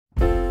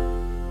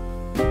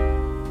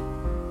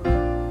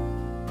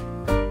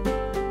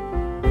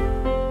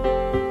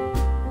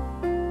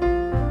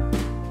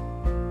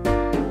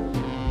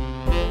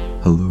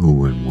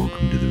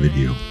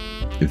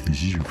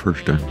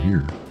first time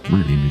here,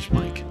 my name is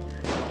Mike.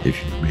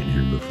 If you've been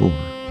here before,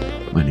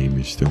 my name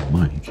is still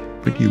Mike,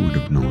 but you would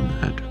have known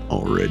that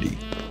already.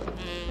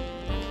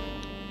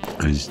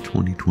 As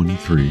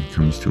 2023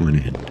 comes to an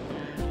end,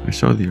 I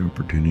saw the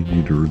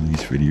opportunity to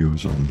release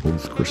videos on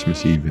both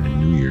Christmas Eve and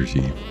New Year's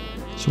Eve,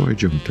 so I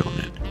jumped on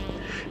it.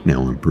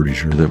 Now I'm pretty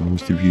sure that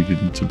most of you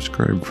didn't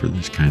subscribe for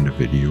this kind of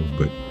video,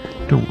 but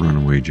don't run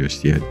away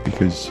just yet,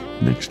 because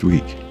next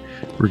week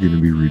we're going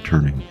to be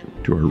returning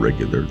to our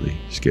regularly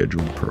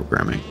scheduled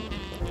programming.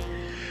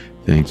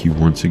 Thank you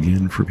once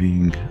again for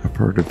being a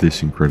part of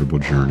this incredible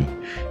journey,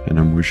 and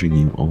I'm wishing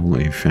you all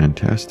a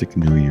fantastic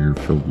new year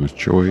filled with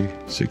joy,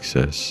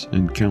 success,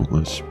 and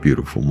countless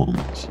beautiful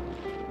moments.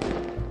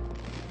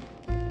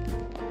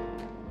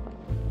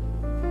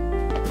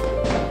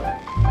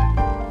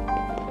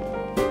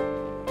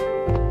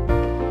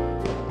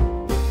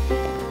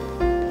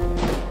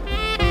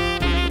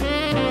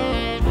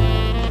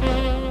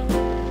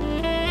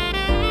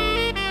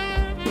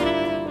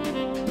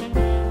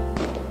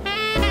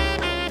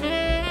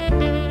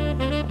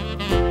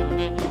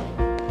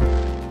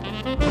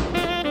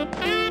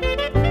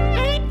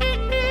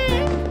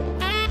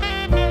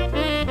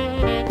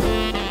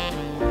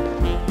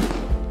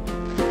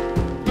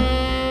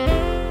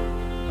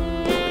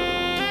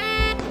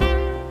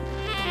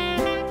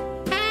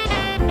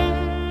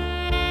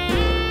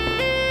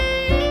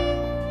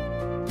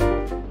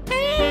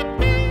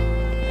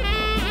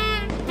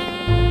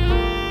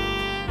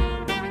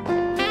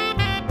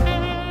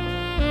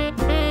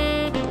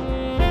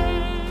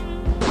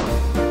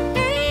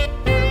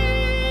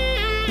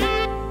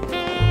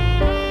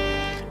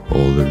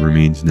 All that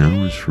remains now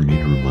is for me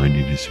to remind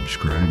you to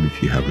subscribe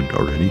if you haven't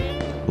already.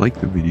 Like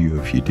the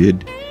video if you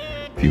did.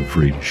 Feel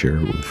free to share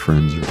it with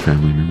friends or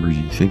family members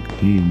you think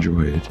may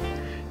enjoy it.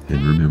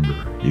 And remember,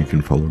 you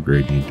can follow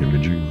Gradient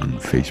Imaging on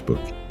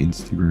Facebook,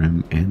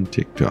 Instagram, and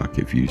TikTok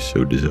if you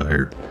so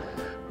desire.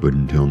 But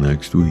until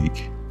next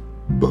week,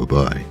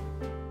 bye-bye.